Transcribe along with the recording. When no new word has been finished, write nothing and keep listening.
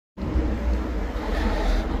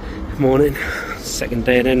Morning, second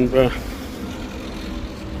day in Edinburgh.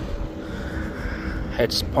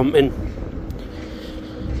 Head's pumping.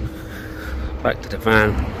 Back to the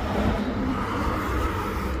van.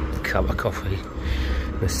 Cup of coffee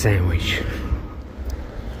and a sandwich.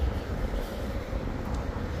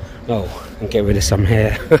 Oh, and get rid of some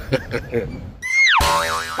hair.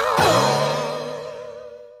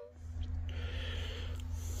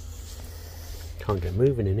 Can't get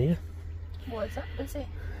moving in here. What is that busy?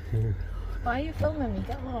 Yeah. Why are you filming me?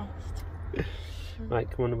 Get lost.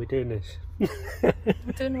 Right, come on, are we doing this?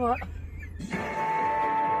 Doing what?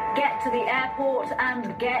 Get to the airport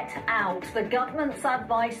and get out. The government's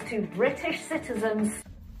advice to British citizens.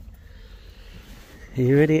 Are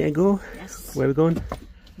you ready to go? Yes. Where are we going?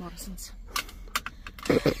 Morrison's.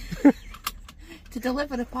 To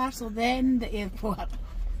deliver a parcel, then the airport.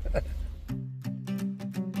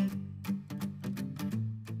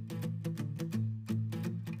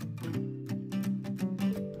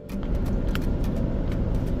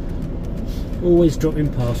 Always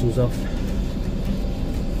dropping parcels off.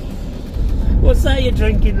 What's that you're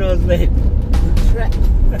drinking, Roslyn? Trip.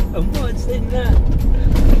 And what's in that?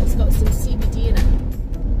 It's got some CBD in it.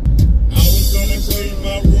 I was gonna clean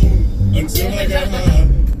my room until I got high.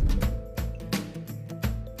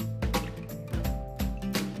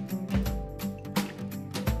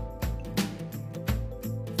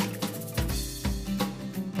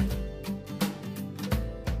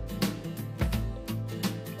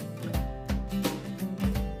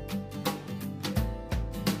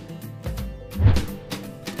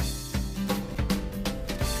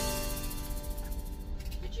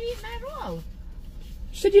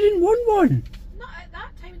 You said you didn't want one. Not at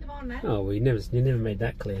that time in the morning. Oh, well, you never made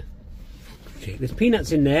that clear. Okay, there's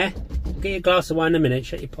peanuts in there. Get your glass of wine in a minute.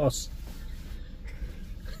 Shut your poss.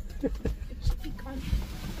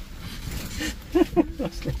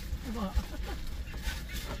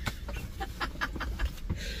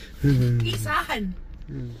 He's on.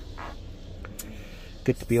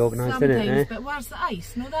 Good to be organised, isn't Sometimes, it? Eh? but where's the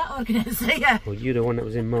ice? No, that organised, yeah. Well, you're the one that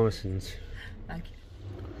was in Morrison's. Thank you.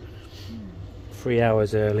 3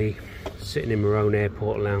 hours early, sitting in my own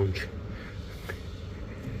airport lounge.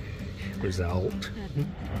 Result.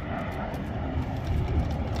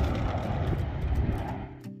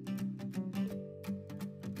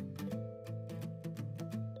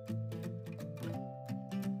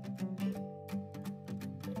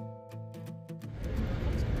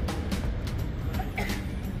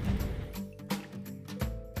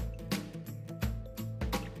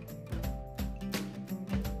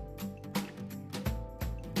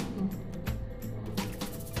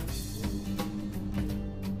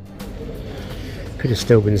 Could have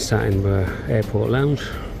still been sat in the airport lounge.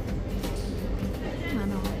 I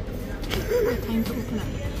know. No time to open it.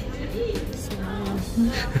 So,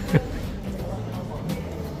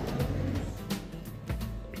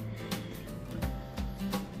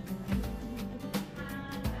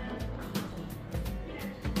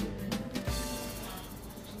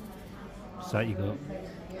 What's that you got?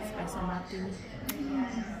 spice and martini.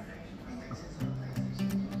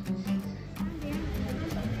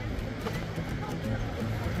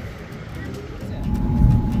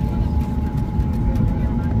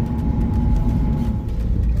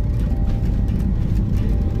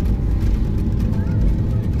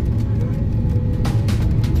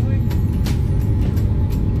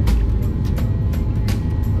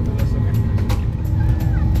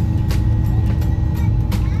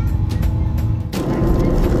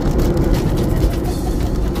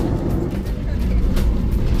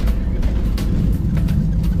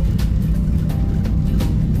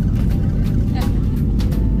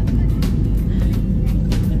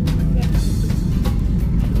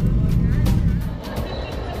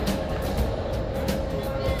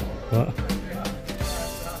 What?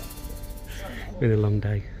 Been a long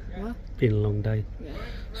day. What? Been a long day. Yeah.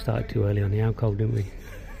 Started too early on the alcohol, didn't we?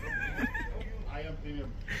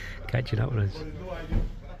 Catching up with us.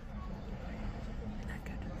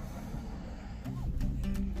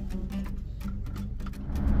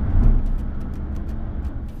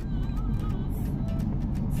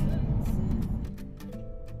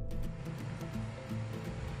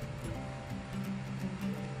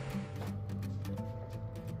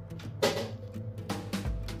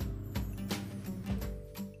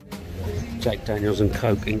 Jack Daniels and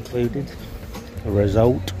Coke included. A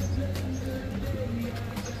result.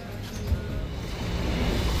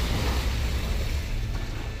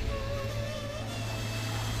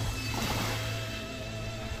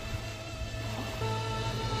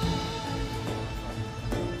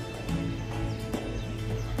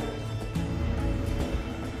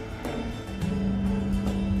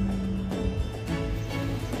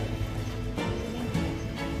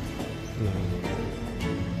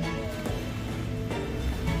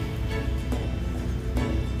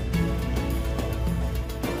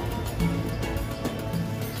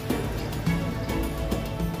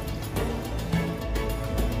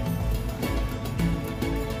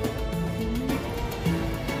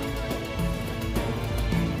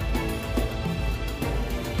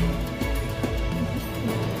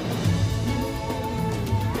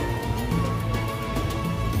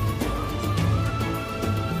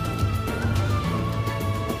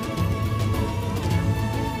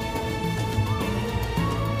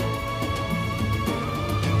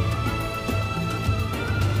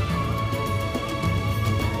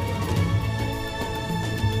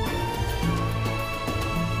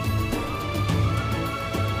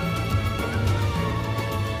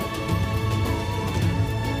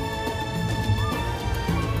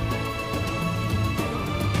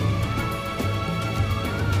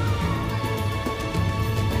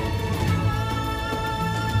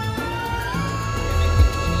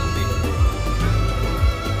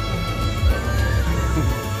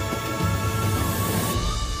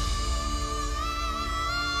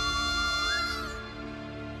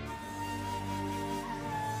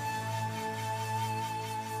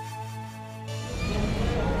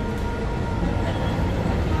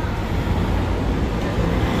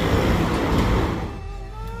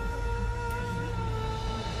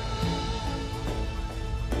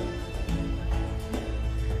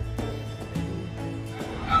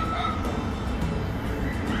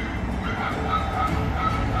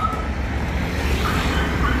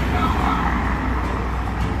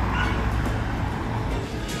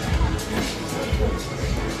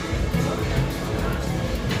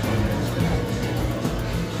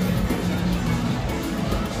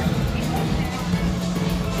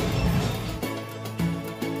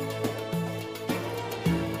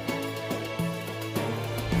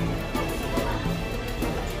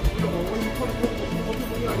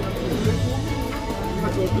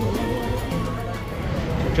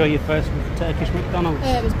 enjoy your first Turkish McDonald's?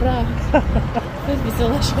 It was bra. It was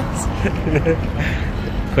delicious.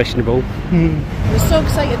 Questionable. I was so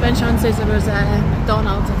excited when Sean says there was a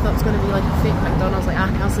McDonald's. I thought it was going to be like a fake McDonald's, like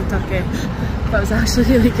Castle Turkey. But it was actually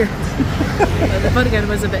really good. The burger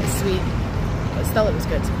was a bit sweet, but still it was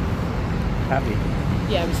good. Happy?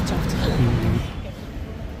 Yeah, I was chuffed.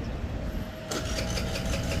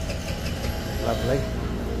 Lovely.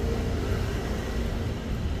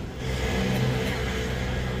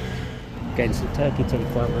 Getting some turkey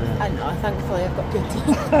teeth, weren't we? I know, thankfully I've got good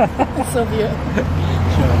teeth. So beautiful.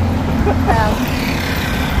 Sure.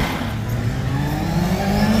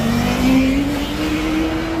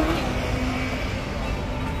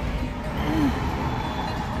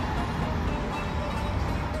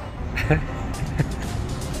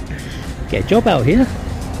 Get a job out here.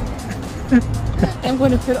 I'm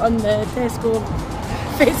going to put it on the Tesco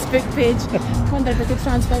Facebook page. Wonder if they could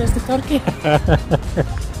transfer us to Turkey.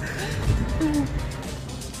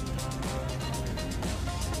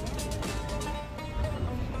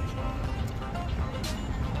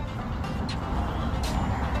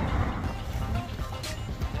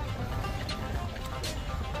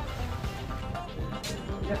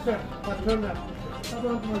 Yes, sir.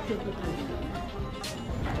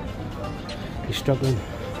 You're struggling?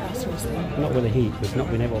 Not with the heat, with not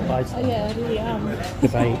being able to buy stuff. Oh yeah, I really am.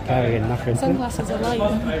 Because I ain't carrying nothing. Sunglasses are light.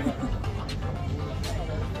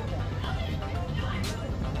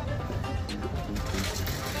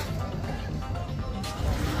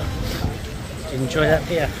 Did you enjoy that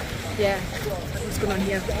beer? Yeah. What's going on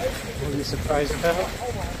here? What were you surprised about?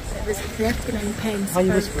 It was 39 pence. Are you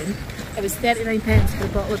for- whispering? It was 39 pence for a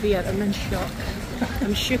bottle of beer. I'm in shock.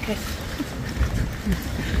 I'm shook.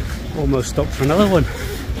 Almost stopped for another one.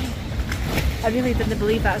 I really didn't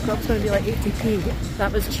believe that. I thought it was going to be like 80p.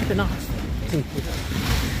 That was cheap enough.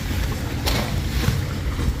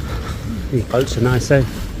 These boats are nice though.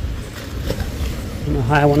 I'm gonna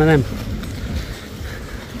hire one of them.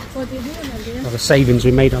 What do you do then, dear? All the savings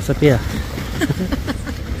we made off the beer.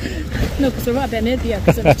 No, because we're right about an beer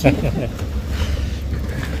because it was cheap.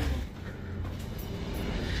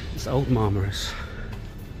 It's old marmaris.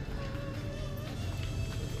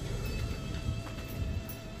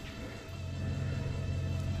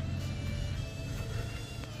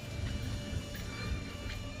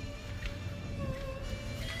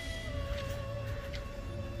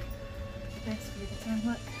 Best view of the town,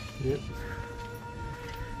 look. Yep.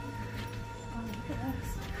 Oh, look at this.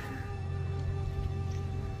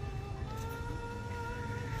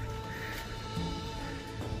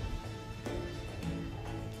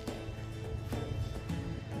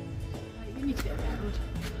 Right, you need to get a better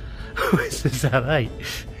road. Is that right?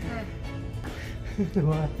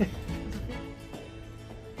 Why?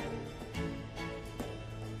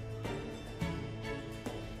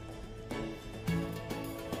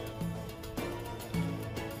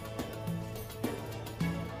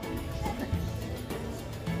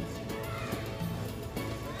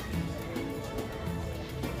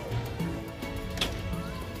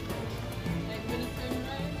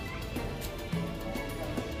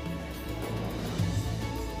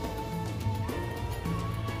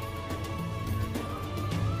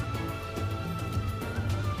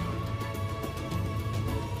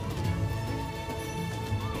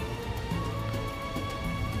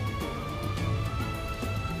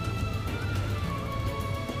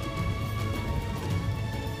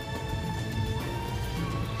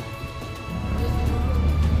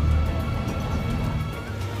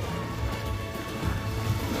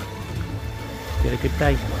 You had a good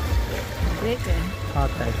day? Great day.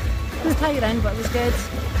 Hard day? It was tiring, but it was good.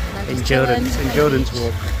 And I was Endurance, chilling. endurance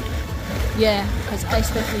walk. Yeah, because I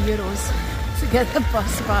spent €50 to get the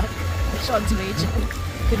bus back. Sean's wage.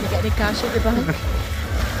 Couldn't get any cash at the bank.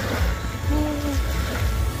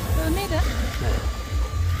 But I made it.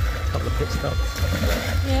 Couple of pit stops.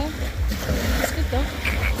 Yeah. It's good though.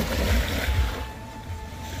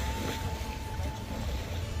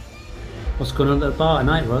 What's going on at the bar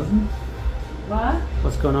tonight, Rod? What?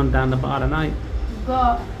 What's going on down the bar tonight? We've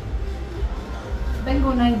got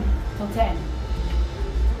bingo 9 till 10.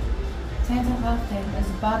 10 till half 10 is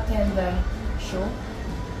a bartender show.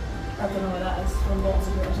 I don't know what that is, from lots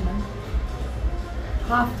of girls in.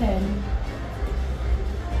 Half 10,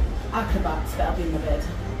 acrobats, but I'll be in my bed.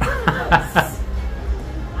 Because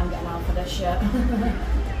I'm getting out for this shit.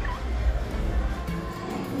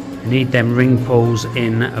 Need them ring pulls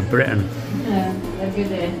in Britain, Yeah, they're good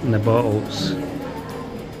day. in the bottles.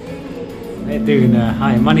 They're doing a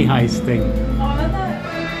high money heist thing. Oh, isn't it?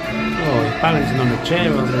 Oh, he's balancing on a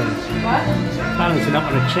chair over there. What? Balancing up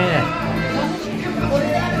on a chair. What is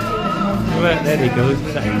it? work then, he goes.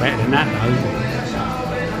 It's ain't better than that though.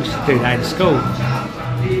 We should do that in school.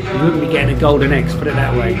 You wouldn't be getting a golden X, put it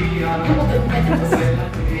that way.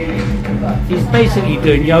 He's basically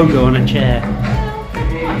doing yoga on a chair.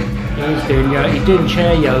 He's doing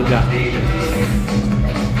chair yoga.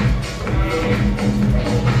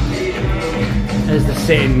 There's the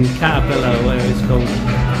sitting caterpillar, whatever it's called.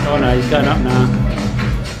 Oh no, he's going up now.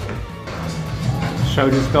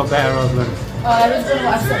 Shoulders got better, Osman. Oh, I was doing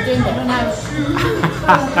what I stopped doing, but now.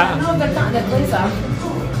 No, they're not the blazer.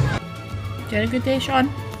 Did you have a good day, Sean?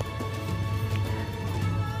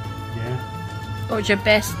 Yeah. What was your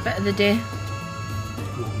best bit of the day?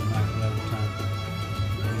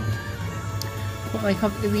 What, like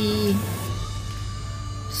up the wee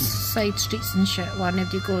side streets and shit where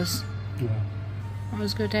nobody goes? Yeah. That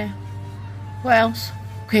was a good day. What else?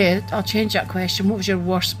 Okay, I'll change that question. What was your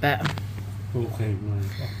worst bit? Okay, my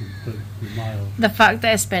fucking mile. The fact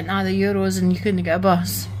that I spent all the euros and you couldn't get a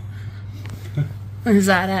bus. Is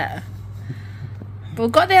that it? But we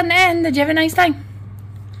got there in the end. Did you have a nice time?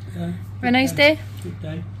 Yeah. Have a nice day? Good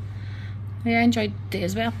day. Yeah, I enjoyed the day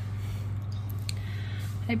as well.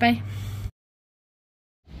 Bye bye.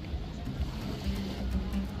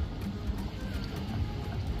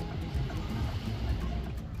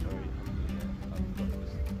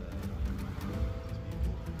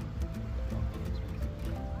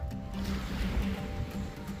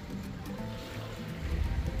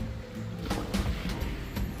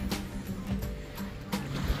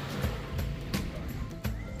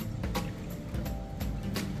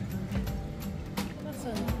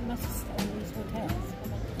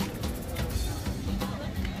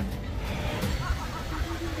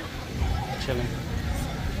 Chilling.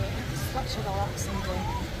 Such a relaxing day.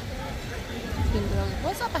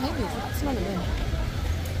 What's that behind me? That's not a moon.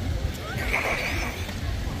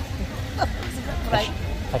 It's a bit bright.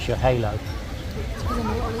 That's your halo. It's because I'm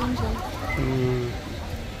a little angel.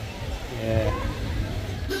 Yeah.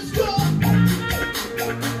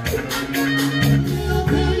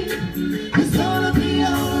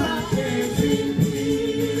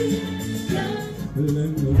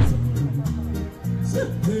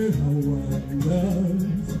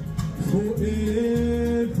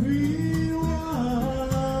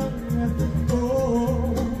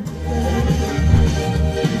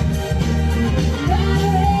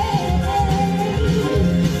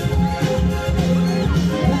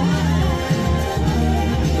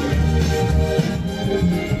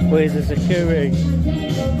 Where's the security?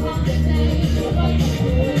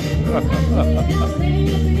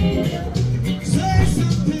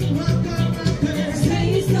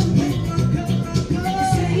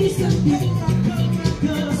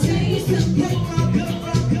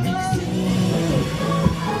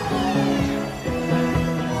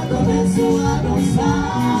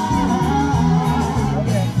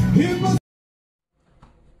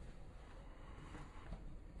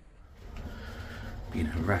 Been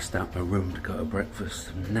harassed out my room to go to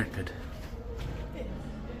breakfast. I'm knackered.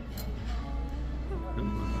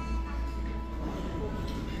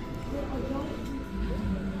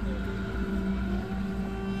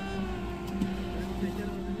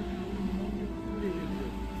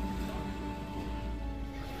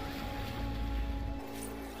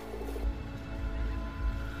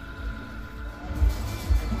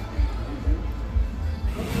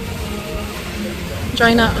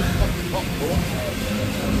 Join up.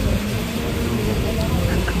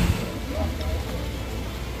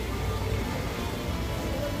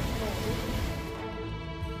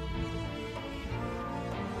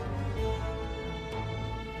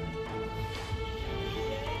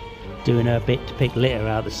 Doing her bit to pick litter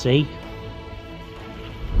out of the sea.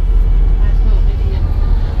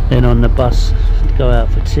 Then on the bus to go out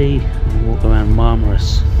for tea and walk around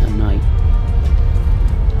Marmaris at night.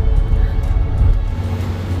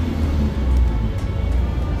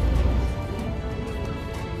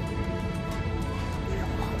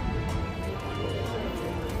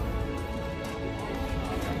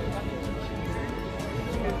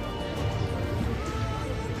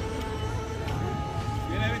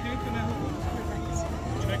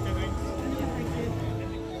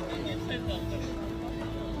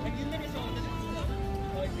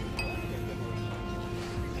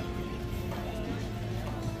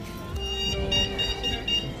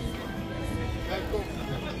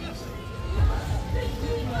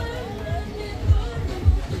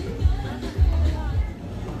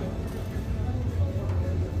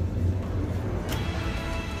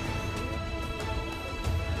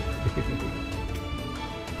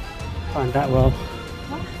 Planned that well.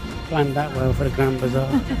 What? Planned that well for the Grand Bazaar.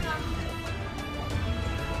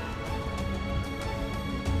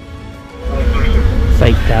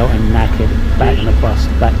 out and knackered, back on the bus,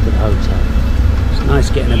 back to the hotel. It's nice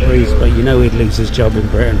getting a breeze, but you know he'd lose his job in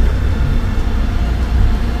Britain.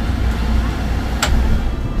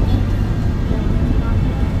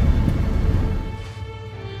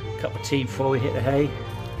 Cup of tea before we hit the hay,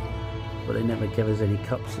 but they never gave us any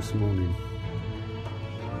cups this morning.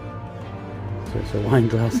 So it's a wine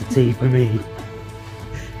glass of tea for me.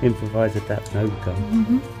 Improvise adapt, no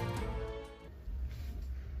come.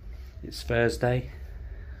 It's Thursday.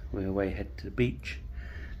 We're away, head to the beach.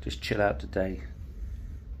 Just chill out today.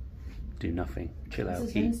 Do nothing. Chill out,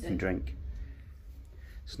 eat Wednesday. and drink.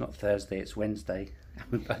 It's not Thursday, it's Wednesday.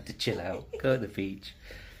 We're about to chill out, go to the beach,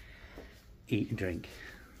 eat and drink.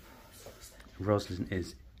 Rosalind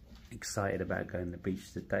is excited about going to the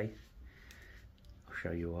beach today. I'll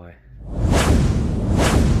show you why.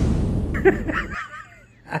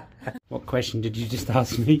 What question did you just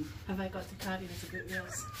ask me? Have I got to carry this about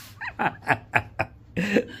wheels?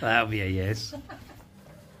 That'll be a yes.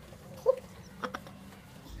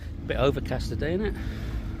 Bit overcast today, isn't it?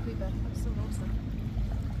 Wee bit, I'm still roasting.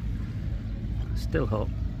 Still hot,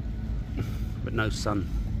 but no sun.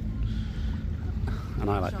 And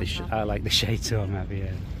I like I like the shade too. I'm happy.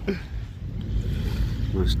 Yeah.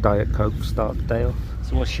 Nice Diet Coke to start the day off.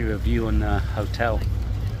 So, what's your review on the hotel?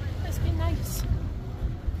 It's been nice.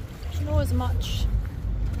 Do you know, as much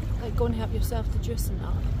like go and help yourself to juice and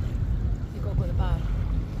that, you got to go to the bar.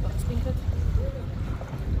 But it's been good.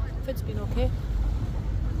 Food's been okay.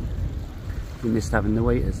 You missed having the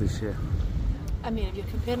waiters this year. I mean, if you're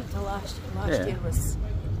comparing it to last year was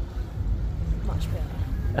much better.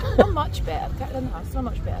 Not much better, it's not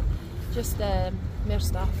much better. Just more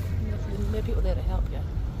staff, more people there to help you.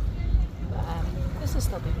 But this has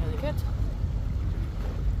still been really good.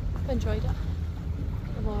 I've enjoyed it.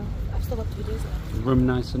 Well, I've still got 2 days left. Room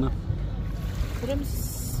nice enough? The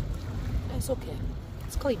room's, it's okay.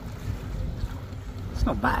 It's clean. It's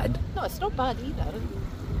not bad. No, it's not bad either.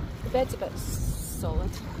 The bed's a bit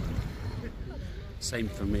solid. Same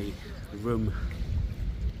for me. The room,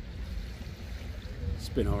 it's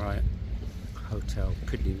been alright. Hotel,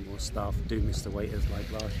 could need more staff. Do miss the waiters like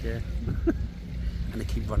last year. And they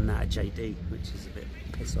keep running out of JD, which is a bit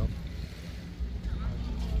piss off.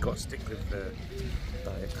 Got to stick with the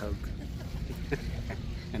Diet Coke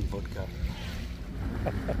and vodka.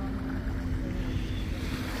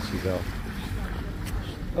 She's off.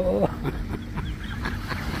 Oh.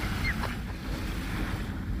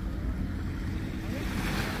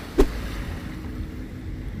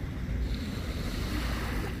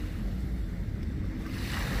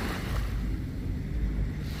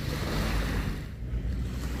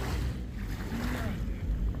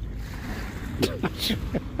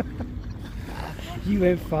 You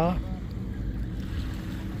went far.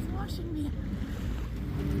 It's washing me.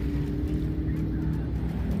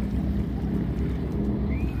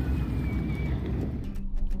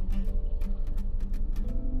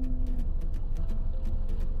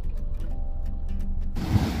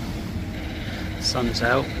 Sun's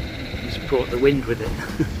out. He's brought the wind with it.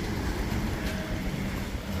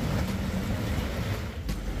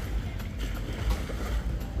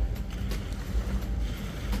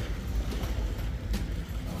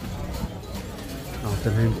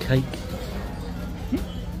 Afternoon cake.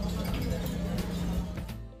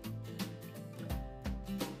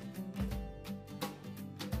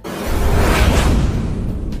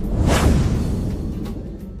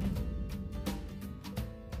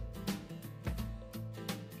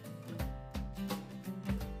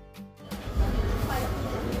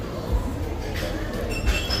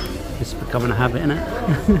 It's becoming a habit, isn't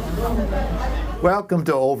it? Welcome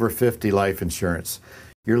to Over 50 Life Insurance.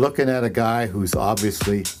 You're looking at a guy who's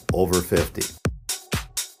obviously over 50.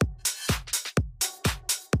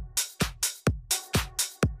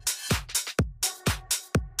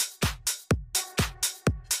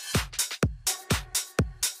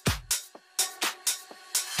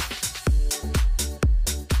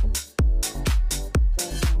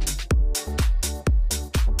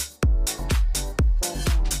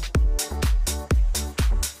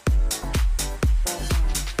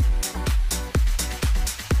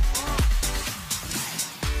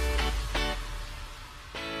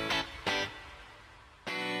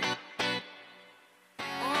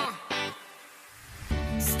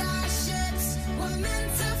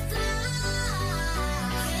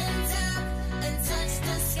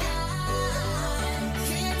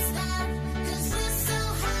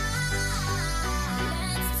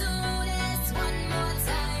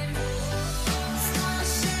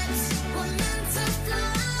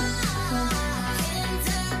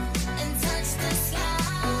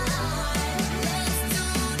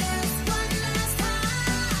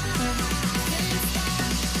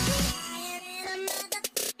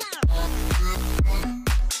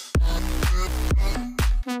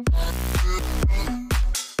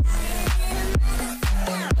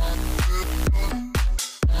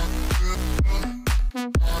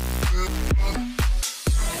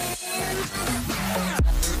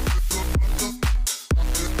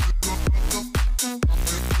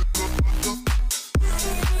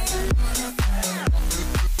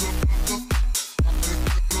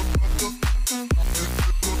 So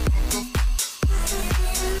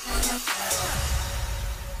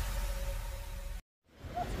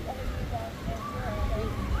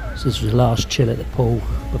this was the last chill at the pool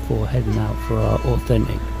before heading out for our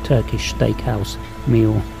authentic Turkish steakhouse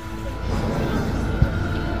meal.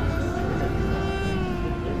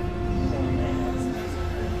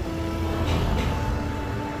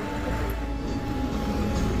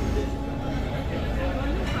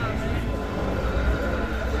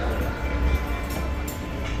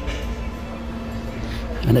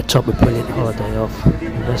 And a top a brilliant holiday off. The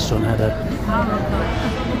restaurant had a...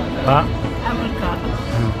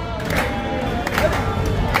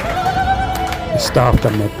 The staff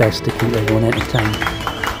done their best to keep everyone entertained.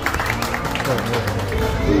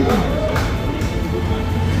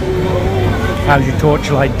 How's your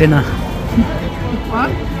torchlight dinner?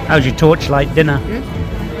 What? How's your torchlight dinner? Good.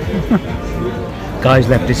 Guy's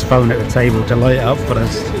left his phone at the table to light it up for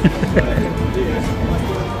us.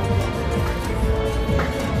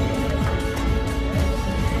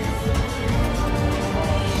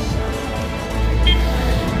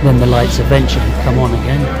 Then the lights eventually come on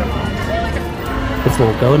again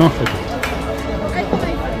before going off again.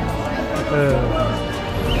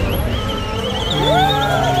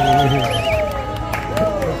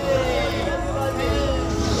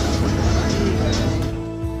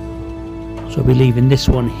 So I'll be leaving this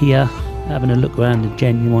one here, having a look around the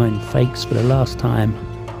genuine fakes for the last time,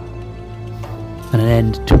 and an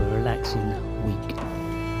end to